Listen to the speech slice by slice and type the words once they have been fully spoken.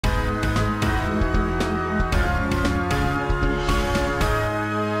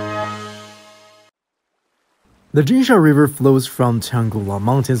The Jinsha River flows from Tanggula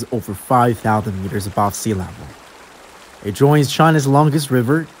Mountains over 5,000 meters above sea level. It joins China's longest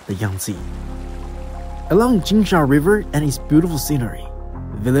river, the Yangtze. Along Jinsha River and its beautiful scenery,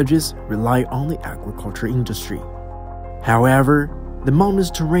 villages rely on the agriculture industry. However, the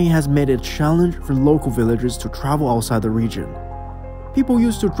mountainous terrain has made it a challenge for local villagers to travel outside the region. People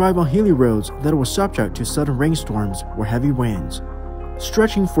used to drive on hilly roads that were subject to sudden rainstorms or heavy winds.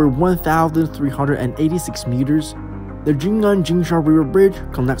 Stretching for 1,386 meters, the Jinsha River Bridge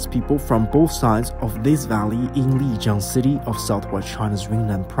connects people from both sides of this valley in Lijiang City of southwest China's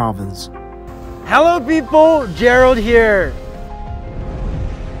Yunnan province. Hello people, Gerald here.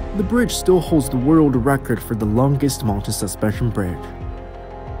 The bridge still holds the world record for the longest mountain suspension bridge.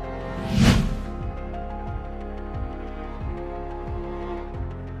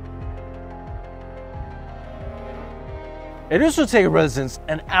 It used to take residents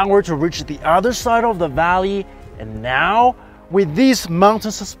an hour to reach the other side of the valley, and now, with this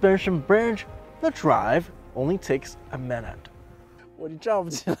mountain suspension bridge, the drive only takes a minute.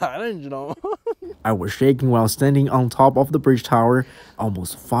 I was shaking while standing on top of the bridge tower,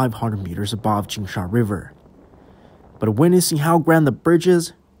 almost 500 meters above Jinsha River. But witnessing how grand the bridge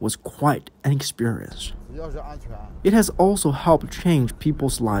is was quite an experience. It has also helped change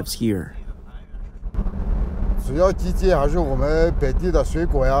people's lives here. 主要季节还是我们本地的水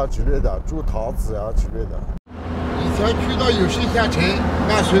果呀之类的，种桃子呀之类的。以前去到有些县城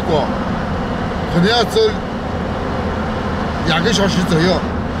卖水果，可能要走2个小时左右，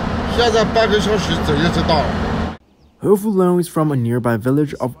现在半个小时左右就到了。Hofulong is from a nearby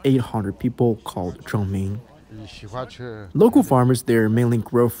village of 800 people called Zhengming. Local farmers there mainly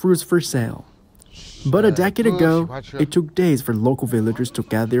grow fruits for sale. But a decade ago, it took days for local villagers to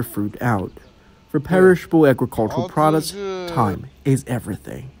get their fruit out. For perishable agricultural products, time is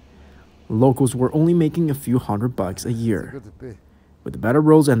everything. Locals were only making a few $100 a year. With the better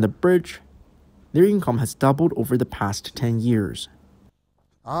roads and the bridge, their income has doubled over the past 10 years.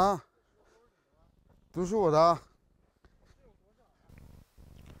 都是我的。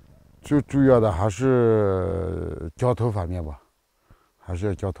最主要的还是交通方面吧，还是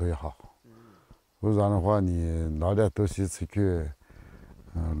要交通也好，不然的话你拿点东西出去。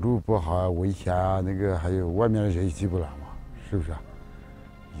 路不好，危险啊，那个还有外面的人进不来嘛，是不是啊？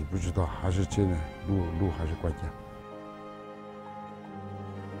你不知道，还是真的路还是关键。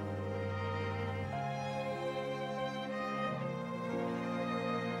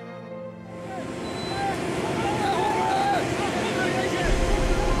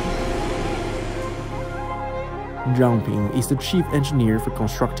Zhang Ping is the chief engineer for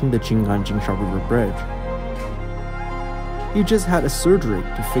constructing the Jinsha River Bridge. He just had a surgery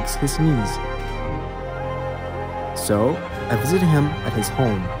to fix his knees. So, I visited him at his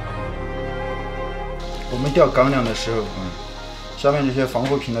home. 我们吊钢梁的时候，下面这些防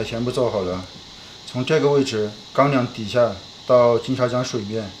护品呢全部做好了。从这个位置，钢梁底下到金沙江水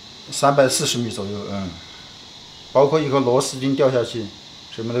面340米左右，包括一颗螺丝钉掉下去，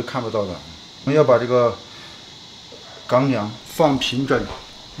什么都看不到的。我们要把这个钢梁放平整。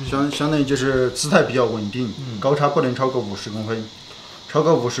 相当于就是姿态比较稳定，高差不能超过50公分，超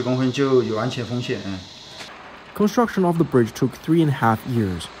过50公分就有安全风险。Construction of the bridge took 3.5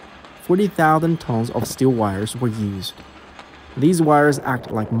 years. 40,000 tons of steel wires were used. These wires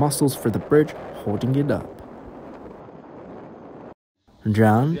act like muscles for the bridge, holding it up.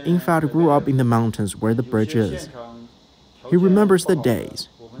 Zhang, in fact, grew up in the mountains where the bridge is. He remembers the days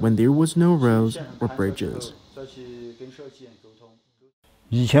when there was no roads or bridges.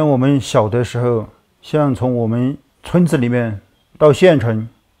 以前我们小的时候，像从我们村子里面到县城，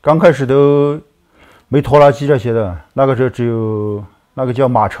刚开始都没拖拉机这些的，那个时候只有那个叫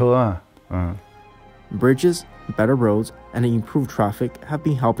马车啊，Bridges, better roads, and improved traffic have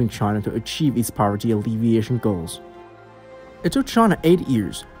been helping China to achieve its poverty alleviation goals. It took China 8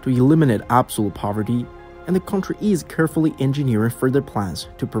 years to eliminate absolute poverty, and the country is carefully engineering further plans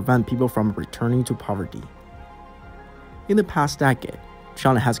to prevent people from returning to poverty. In the past decade,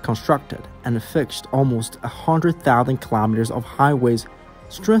 China has constructed and fixed almost 100,000 kilometers of highways,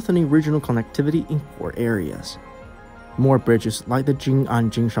 strengthening regional connectivity in core areas. More bridges like the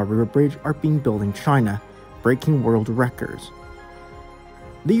Jinsha River Bridge are being built in China, breaking world records.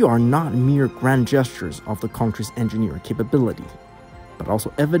 They are not mere grand gestures of the country's engineering capability, but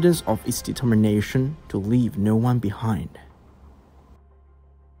also evidence of its determination to leave no one behind.